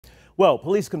Well,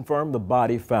 police confirm the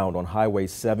body found on Highway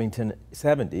 70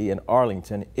 in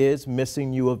Arlington is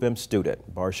missing U of M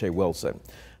student Barshay Wilson.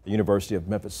 The University of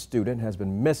Memphis student has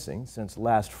been missing since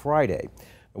last Friday.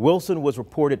 Wilson was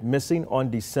reported missing on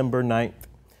December 9th.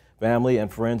 Family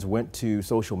and friends went to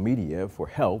social media for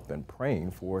help and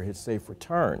praying for his safe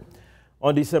return.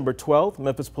 On December 12th,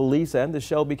 Memphis police and the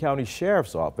Shelby County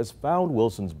Sheriff's Office found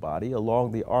Wilson's body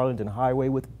along the Arlington Highway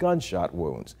with gunshot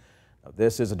wounds. Now,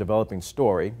 this is a developing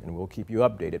story, and we'll keep you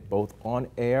updated both on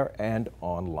air and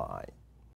online.